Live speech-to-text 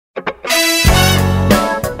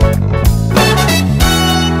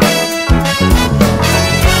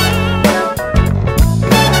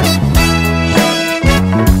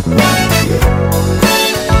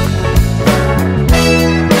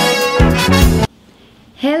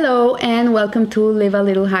Hello and welcome to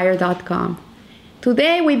livealittlehigher.com.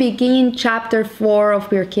 Today we begin chapter 4 of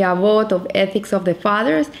Pirkei Avot, of Ethics of the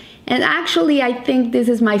Fathers, and actually I think this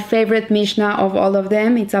is my favorite Mishna of all of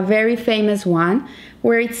them. It's a very famous one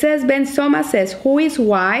where it says, Ben Soma says, who is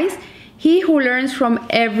wise? He who learns from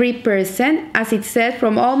every person, as it said,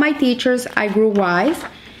 from all my teachers I grew wise.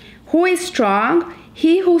 Who is strong?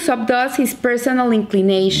 He who subdues his personal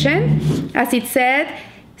inclination, as it said,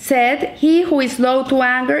 he who is slow to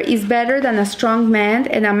anger is better than a strong man,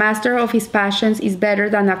 and a master of his passions is better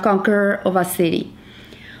than a conqueror of a city.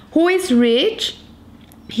 Who is rich?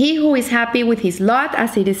 He who is happy with his lot,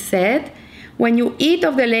 as it is said, when you eat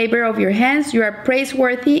of the labor of your hands, you are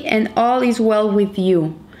praiseworthy, and all is well with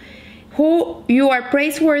you. You are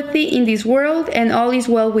praiseworthy in this world, and all is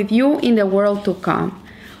well with you in the world to come.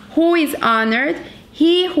 Who is honored?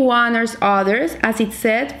 He who honors others, as it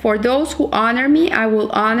said, for those who honor me I will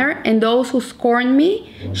honor, and those who scorn me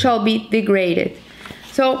shall be degraded.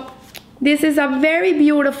 So this is a very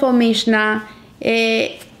beautiful Mishnah,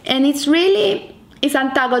 and it's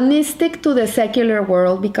antagonistic to the secular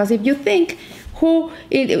world, because if you think who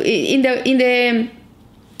in the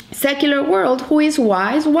secular world, who is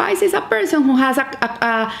wise? Wise is a person who has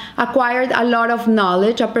acquired a lot of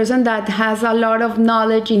knowledge, a person that has a lot of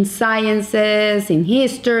knowledge in sciences, in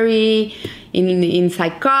history, in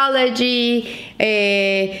psychology.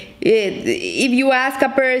 If you ask a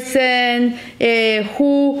person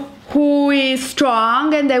who is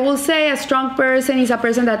strong, and they will say a strong person is a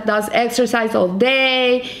person that does exercise all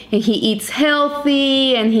day, and he eats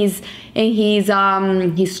healthy, and he's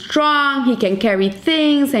strong, he can carry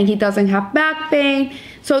things, and he doesn't have back pain.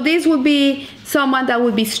 So this would be someone that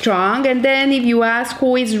would be strong. And then if you ask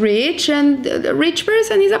who is rich, and the rich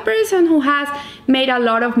person is a person who has made a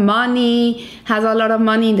lot of money, has a lot of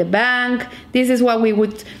money in the bank. This is what we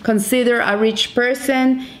would consider a rich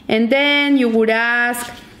person. And then you would ask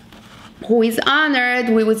who is honored.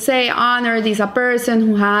 We would say honored is a person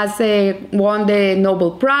who has won the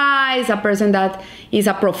Nobel Prize, a person that is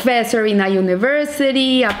a professor in a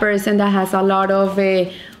university, a person that has a lot of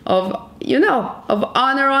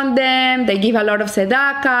honor on them. They give a lot of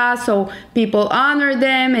tzedakah, so people honor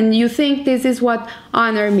them, and you think this is what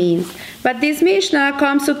honor means. But this Mishnah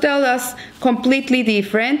comes to tell us completely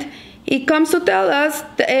different. It comes to tell us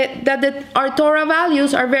that our Torah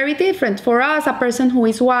values are very different. For us, a person who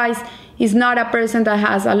is wise is not a person that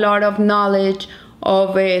has a lot of knowledge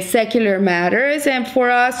of secular matters. And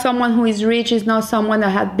for us, someone who is rich is not someone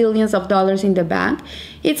that has billions of dollars in the bank.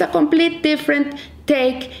 It's a complete different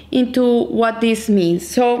take into what this means.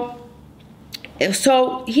 So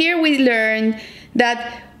here we learn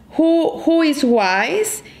that who is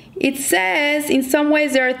wise. It says in some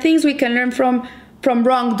ways there are things we can learn from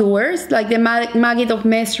wrongdoers, like the Maggid of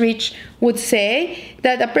Mesrich would say,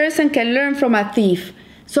 that a person can learn from a thief.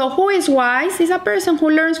 So who is wise is a person who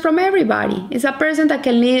learns from everybody. It's a person that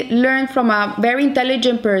can learn from a very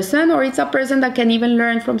intelligent person, or it's a person that can even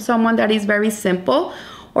learn from someone that is very simple,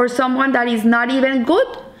 or someone that is not even good.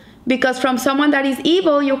 Because from someone that is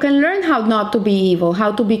evil, you can learn how not to be evil,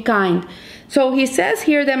 how to be kind. So he says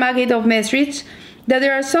here, the Maggid of Mesrich, that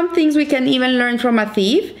there are some things we can even learn from a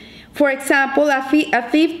thief. For example, a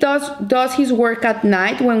thief does his work at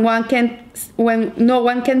night when no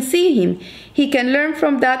one can see him. He can learn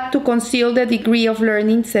from that to conceal the degree of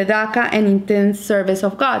learning, tzedakah, and intense service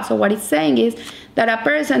of God. So what it's saying is that a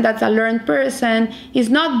person that's a learned person is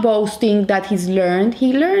not boasting that he's learned.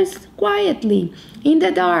 He learns quietly, in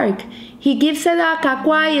the dark. He gives tzedakah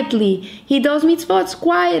quietly. He does mitzvot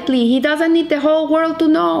quietly. He doesn't need the whole world to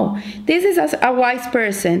know. This is a wise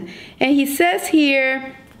person. And he says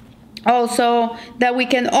here also that we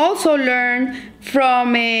can also learn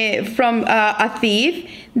from a thief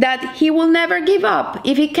that he will never give up.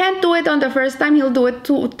 If he can't do it on the first time, he'll do it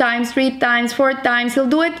 2 times, 3 times, 4 times. He'll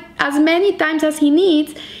do it as many times as he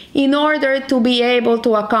needs in order to be able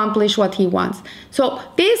to accomplish what he wants. So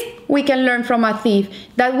this we can learn from a thief,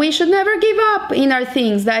 that we should never give up in our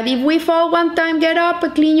things, that if we fall one time, get up,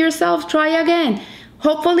 clean yourself, try again.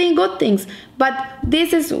 Hopefully in good things. But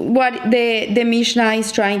this is what the Mishnah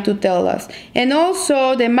is trying to tell us. And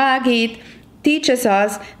also the Maggid teaches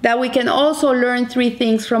us that we can also learn 3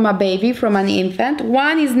 things from a baby, from an infant.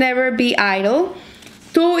 1 is never be idle.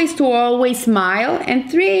 2 is to always smile. And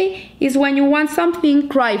 3 is when you want something,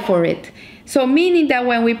 cry for it. So meaning that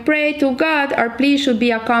when we pray to God, our plea should be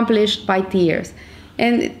accomplished by tears.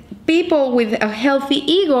 And people with a healthy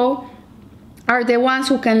ego are the ones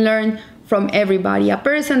who can learn from everybody. A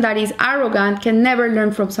person that is arrogant can never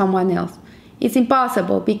learn from someone else. It's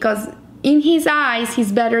impossible, because in his eyes,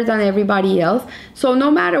 he's better than everybody else. So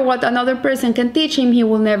no matter what another person can teach him, he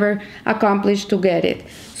will never accomplish to get it.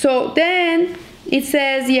 So then it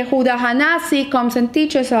says, Yehuda Hanasi comes and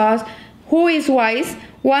teaches us who is wise,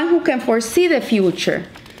 one who can foresee the future.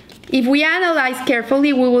 If we analyze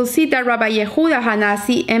carefully, we will see that Rabbi Yehuda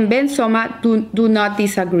Hanasi and Ben Soma do not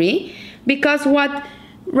disagree, because what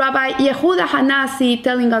Rabbi Yehuda Hanasi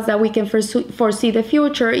telling us that we can foresee the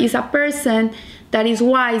future is a person that is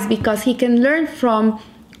wise because he can learn from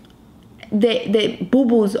the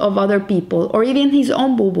boo-boos of other people, or even his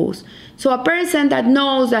own boo-boos. So a person that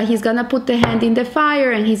knows that he's gonna put the hand in the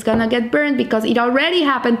fire and he's gonna get burned because it already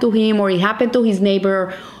happened to him, or it happened to his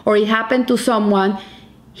neighbor, or it happened to someone,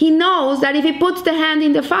 he knows that if he puts the hand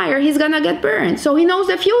in the fire, he's gonna get burned. So he knows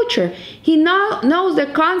the future. He knows the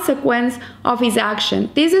consequence of his action.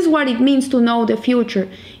 This is what it means to know the future,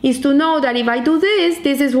 is to know that if I do this,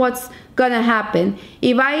 this is what's gonna happen.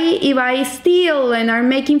 If I steal and I'm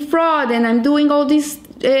making fraud and I'm doing all these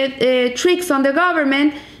tricks on the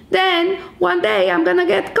government, then one day I'm gonna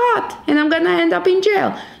get caught and I'm gonna end up in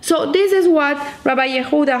jail. So this is what Rabbi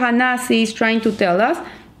Yehuda Hanasi is trying to tell us.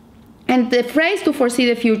 And the phrase to foresee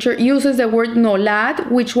the future uses the word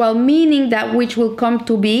nolad, which, while meaning that which will come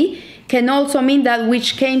to be, can also mean that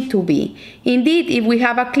which came to be. Indeed, if we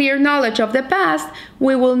have a clear knowledge of the past,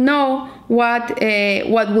 we will know what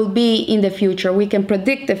will be in the future. We can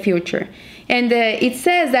predict the future. And it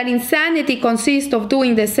says that insanity consists of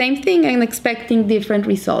doing the same thing and expecting different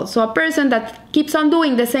results. So a person that keeps on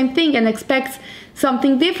doing the same thing and expects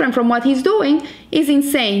something different from what he's doing is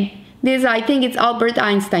insane. This, I think it's Albert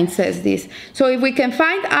Einstein says this. So if we can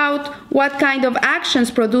find out what kind of actions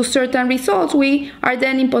produce certain results, we are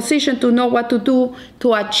then in position to know what to do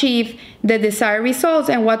to achieve the desired results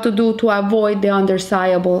and what to do to avoid the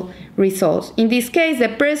undesirable results. In this case, the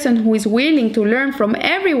person who is willing to learn from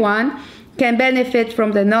everyone can benefit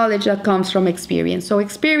from the knowledge that comes from experience. So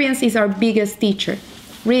experience is our biggest teacher,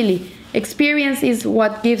 really. Experience is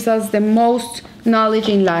what gives us the most knowledge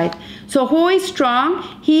in life. So who is strong?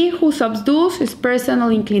 He who subdues his personal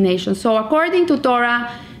inclination. So according to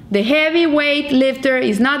Torah, the heavyweight lifter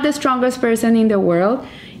is not the strongest person in the world.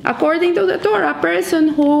 According to the Torah, a person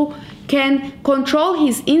who can control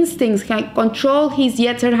his instincts, can control his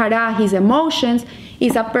yetzer hara, his emotions,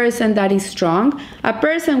 is a person that is strong. A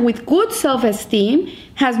person with good self-esteem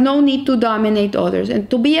has no need to dominate others. And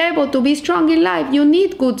to be able to be strong in life, you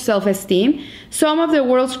need good self-esteem. Some of the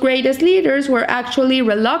world's greatest leaders were actually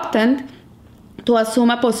reluctant to assume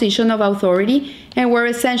a position of authority and were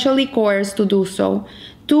essentially coerced to do so.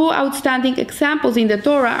 Two outstanding examples in the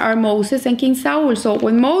Torah are Moses and King Saul. So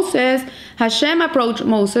when Hashem approached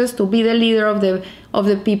Moses to be the leader of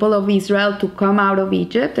the people of Israel to come out of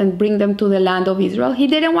Egypt and bring them to the land of Israel, he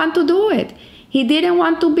didn't want to do it. He didn't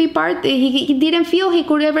want to be part, he didn't feel he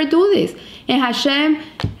could ever do this. And Hashem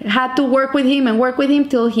had to work with him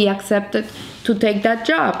till he accepted to take that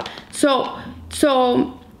job. So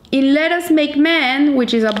in Let Us Make Man,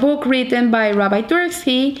 which is a book written by Rabbi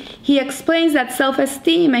Tursky, he explains that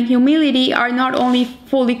self-esteem and humility are not only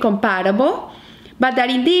fully compatible, but that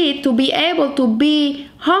indeed to be able to be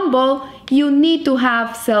humble, you need to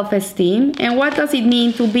have self-esteem. And what does it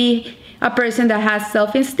mean to be a person that has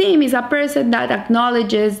self-esteem? Is a person that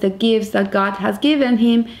acknowledges the gifts that God has given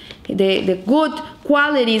him, the good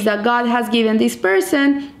qualities that God has given this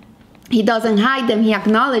person. He doesn't hide them. He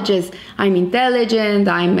acknowledges, I'm intelligent,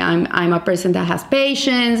 I'm a person that has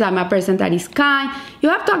patience, I'm a person that is kind. You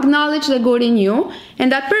have to acknowledge the good in you.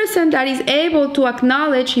 And that person that is able to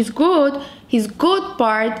acknowledge his good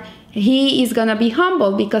part, he is going to be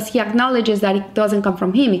humble because he acknowledges that it doesn't come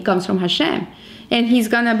from him, it comes from Hashem. And he's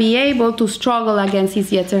going to be able to struggle against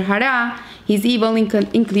his yetzer hara, his evil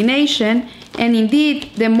inclination. And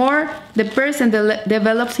indeed, the more the person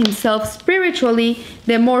develops himself spiritually,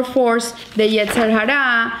 the more force the yetzer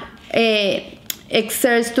hara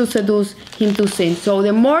exerts to seduce him to sin. So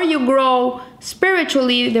the more you grow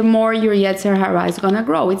spiritually, the more your yetzer hara is going to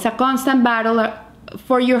grow. It's a constant battle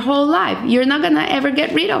for your whole life. You're not going to ever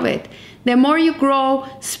get rid of it. The more you grow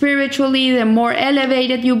spiritually, the more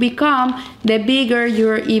elevated you become, the bigger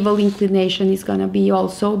your evil inclination is going to be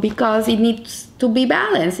also, because it needs to be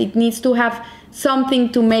balanced. It needs to have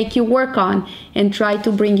something to make you work on and try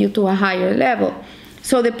to bring you to a higher level.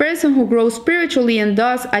 So the person who grows spiritually and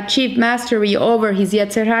thus achieve mastery over his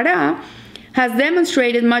yetzer hara has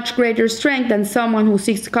demonstrated much greater strength than someone who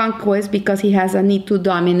seeks conquest because he has a need to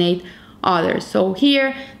dominate others. So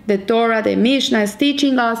here the Torah, the Mishna, is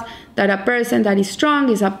teaching us that a person that is strong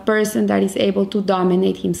is a person that is able to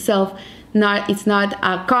dominate himself. It's not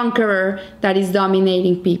a conqueror that is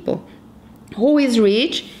dominating people. Who is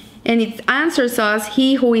rich? And it answers us,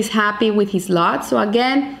 he who is happy with his lot. So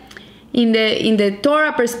again, in the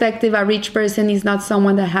Torah perspective, a rich person is not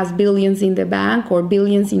someone that has billions in the bank or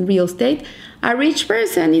billions in real estate. A rich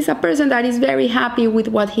person is a person that is very happy with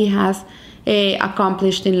what he has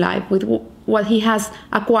accomplished in life, with what he has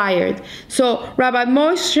acquired. So Rabbi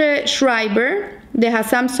Moshe Schreiber, the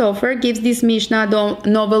Hassam Sofer, gives this Mishnah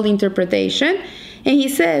novel interpretation. And he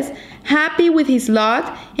says, happy with his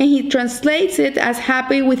lot, and he translates it as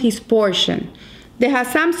happy with his portion. The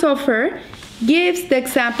Hassam Sofer gives the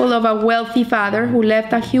example of a wealthy father who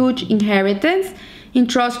left a huge inheritance in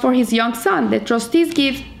trust for his young son. The trustees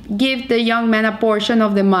give the young man a portion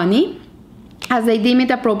of the money as they deem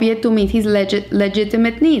it appropriate to meet his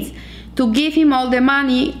legitimate needs. To give him all the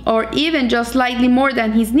money or even just slightly more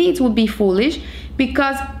than his needs would be foolish,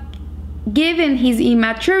 because given his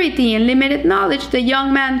immaturity and limited knowledge, the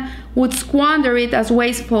young man would squander it as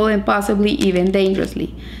wasteful and possibly even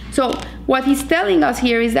dangerously. So what he's telling us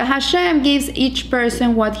here is that Hashem gives each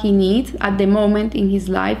person what he needs at the moment in his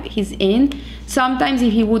life he's in. Sometimes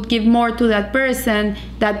if he would give more to that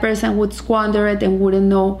person would squander it and wouldn't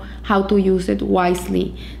know how to use it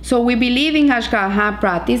wisely. So we believe in Hashgacha,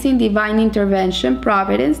 practice in divine intervention,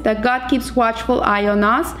 providence, that God keeps watchful eye on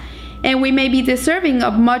us, and we may be deserving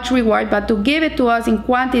of much reward, but to give it to us in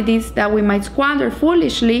quantities that we might squander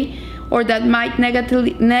foolishly or that might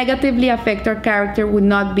negatively affect our character would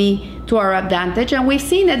not be to our advantage. And we've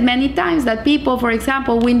seen it many times that people, for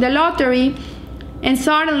example, win the lottery and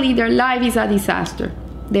suddenly their life is a disaster.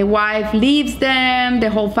 The wife leaves them, the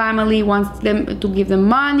whole family wants them to give them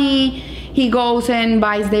money. He goes and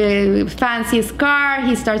buys the fanciest car,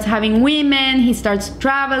 he starts having women, he starts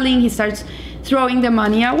traveling, he starts throwing the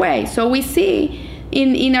money away. So we see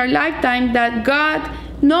in our lifetime that God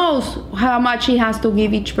knows how much he has to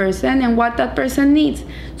give each person and what that person needs.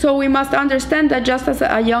 So we must understand that just as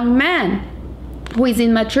a young man who is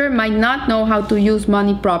immature might not know how to use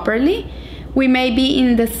money properly, we may be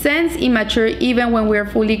in the sense immature even when we are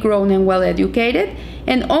fully grown and well educated,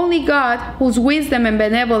 and only God, whose wisdom and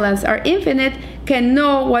benevolence are infinite, can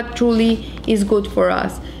know what truly is good for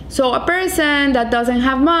us. So a person that doesn't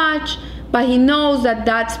have much, but he knows that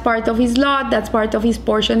that's part of his lot, that's part of his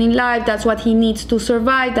portion in life, that's what he needs to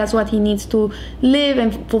survive, that's what he needs to live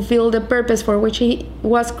and fulfill the purpose for which he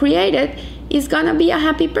was created, is gonna be a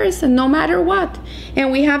happy person no matter what.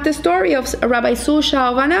 And we have the story of Rabbi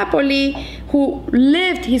Susha of Annapolis, who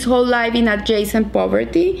lived his whole life in adjacent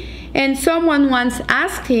poverty, and someone once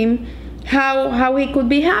asked him how he could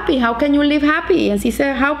be happy. How can you live happy? And he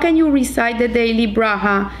said, how can you recite the daily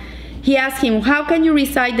bracha? He asked him, how can you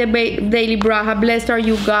recite the daily bracha, blessed are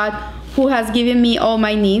you God who has given me all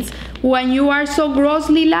my needs, when you are so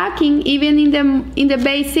grossly lacking even in the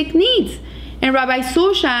basic needs? And Rabbi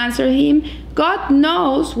Susha answered him, God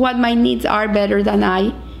knows what my needs are better than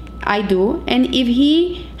I do, and if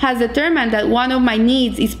he has determined that one of my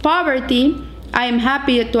needs is poverty, I am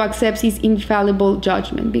happy to accept his infallible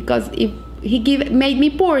judgment, because if he made me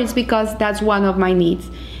poor, it's because that's one of my needs.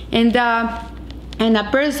 And a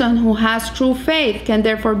person who has true faith can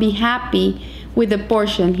therefore be happy with the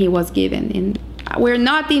portion he was given. And we're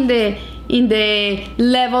not in the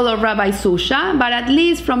level of Rabbi Susha, but at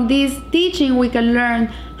least from this teaching we can learn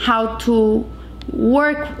how to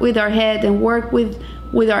work with our head and work with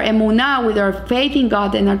our emunah, with our faith in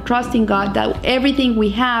God and our trust in God, that everything we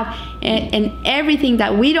have and everything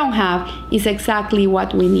that we don't have is exactly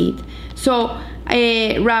what we need. So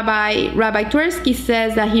Rabbi Twersky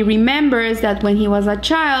says that he remembers that when he was a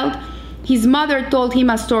child, his mother told him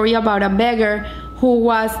a story about a beggar who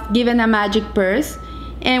was given a magic purse,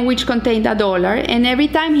 and which contained $1. And every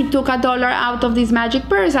time he took $1 out of this magic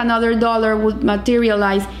purse, another dollar would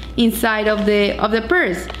materialize inside of the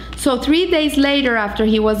purse. So 3 days later, after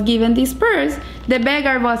he was given this purse, the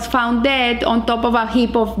beggar was found dead on top of a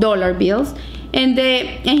heap of dollar bills. And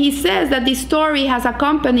he says that this story has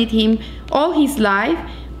accompanied him all his life,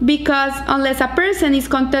 because unless a person is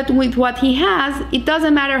content with what he has, it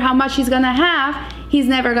doesn't matter how much he's gonna have, he's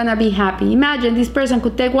never gonna be happy. Imagine this person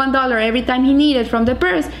could take $1 every time he needed from the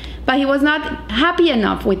purse, but he was not happy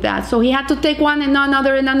enough with that. So he had to take one and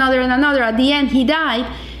another and another and another. At the end, he died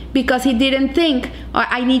because he didn't think,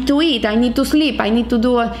 I need to eat, I need to sleep, I need to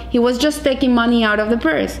do he was just taking money out of the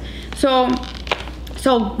purse. So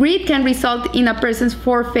greed can result in a person's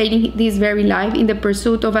forfeiting this very life in the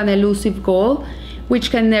pursuit of an elusive goal, which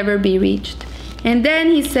can never be reached. And then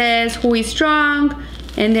he says, who is strong?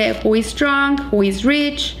 And then who is strong? Who is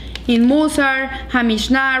rich? In Musar,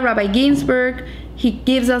 Hamishna, Rabbi Ginsburg, he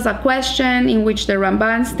gives us a question in which the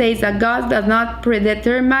Ramban states that God does not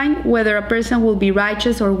predetermine whether a person will be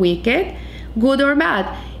righteous or wicked, good or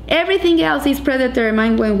bad. everything else is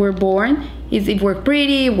predetermined when we're born. Is if we're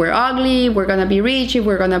pretty, we're ugly, we're gonna be rich, if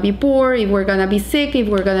we're gonna be poor, if we're gonna be sick, if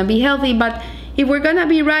we're gonna be healthy. But if we're gonna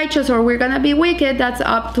be righteous or we're gonna be wicked, that's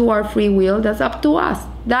up to our free will. That's up to us.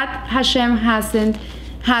 That Hashem hasn't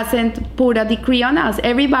put a decree on us.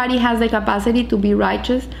 Everybody has the capacity to be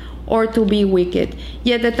righteous or to be wicked.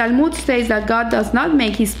 Yet the Talmud states that God does not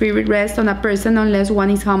make his spirit rest on a person unless one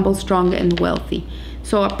is humble, strong, and wealthy.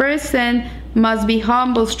 So a person must be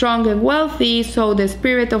humble, strong, and wealthy, so the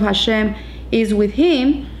spirit of Hashem is with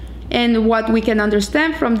him. And what we can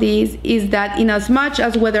understand from this is that inasmuch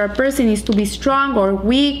as whether a person is to be strong or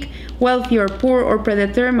weak, wealthy or poor or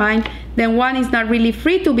predetermined, then one is not really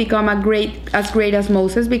free to become as great as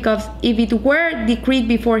Moses, because if it were decreed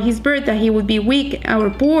before his birth that he would be weak or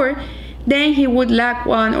poor, then he would lack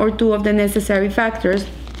one or two of the necessary factors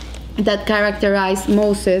that characterize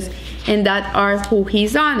Moses and that are who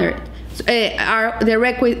he's honored. Are the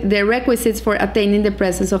requisites for attaining the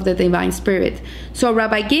presence of the divine spirit. So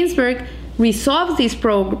Rabbi Ginsburg resolves this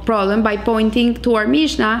problem by pointing to our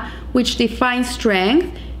Mishna, which defines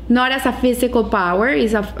strength not as a physical power,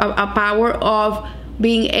 is a power of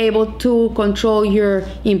being able to control your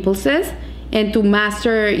impulses and to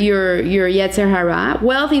master your Yetzer Hara.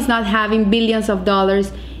 Wealth is not having billions of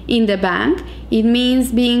dollars in the bank. It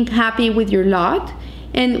means being happy with your lot.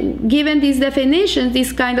 And given these definitions,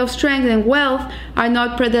 this kind of strength and wealth are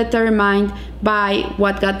not predetermined by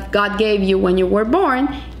what God gave you when you were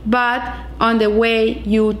born, but on the way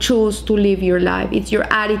you choose to live your life. It's your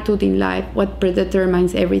attitude in life what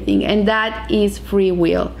predetermines everything, and that is free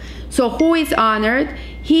will. So who is honored?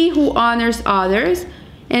 He who honors others.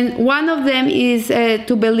 And one of them is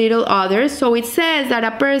to belittle others. So it says that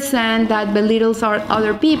a person that belittles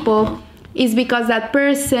other people is because that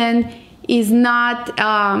person is not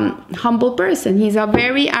a humble person. He's a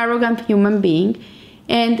very arrogant human being.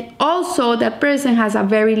 And also that person has a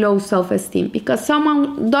very low self-esteem, because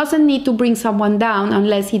someone doesn't need to bring someone down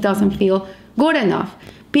unless he doesn't feel good enough.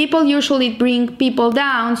 People usually bring people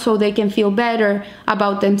down so they can feel better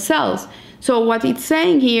about themselves. So what it's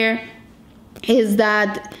saying here is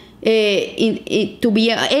that to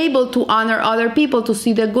be able to honor other people, to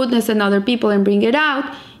see the goodness in other people and bring it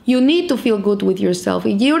out, you need to feel good with yourself.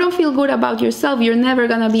 If you don't feel good about yourself, you're never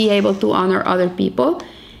going to be able to honor other people.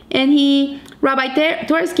 And Rabbi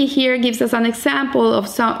Twersky here gives us an example of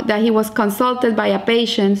that he was consulted by a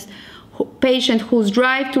patient whose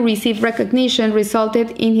drive to receive recognition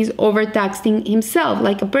resulted in his overtaxing himself,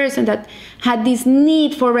 like a person that had this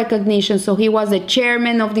need for recognition. So he was the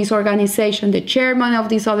chairman of this organization, the chairman of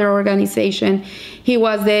this other organization. He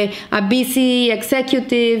was a busy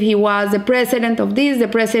executive. He was the president of this, the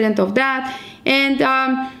president of that. And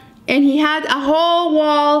he had a whole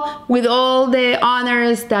wall with all the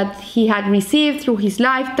honors that he had received through his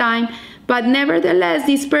lifetime. But nevertheless,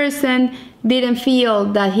 this person didn't feel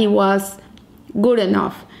that he was good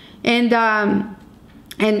enough.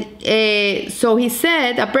 So he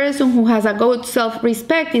said, a person who has a good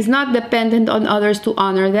self-respect is not dependent on others to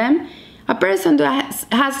honor them. A person that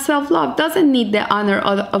has self-love doesn't need the honor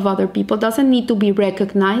of other people, doesn't need to be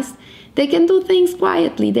recognized. They can do things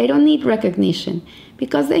quietly. They don't need recognition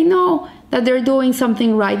because they know that they're doing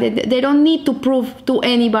something right. They don't need to prove to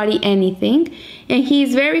anybody anything. And he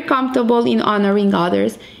is very comfortable in honoring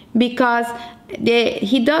others because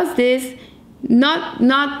he does this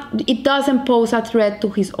it doesn't pose a threat to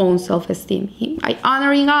his own self-esteem. By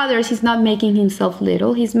honoring others, he's not making himself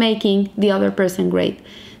little. He's making the other person great.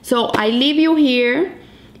 So I leave you here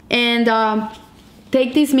and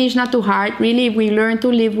take this Mishnah to heart. Really, if we learn to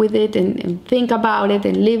live with it and think about it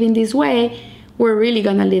and live in this way, we're really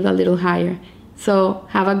going to live a little higher. So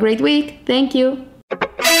have a great week. Thank you.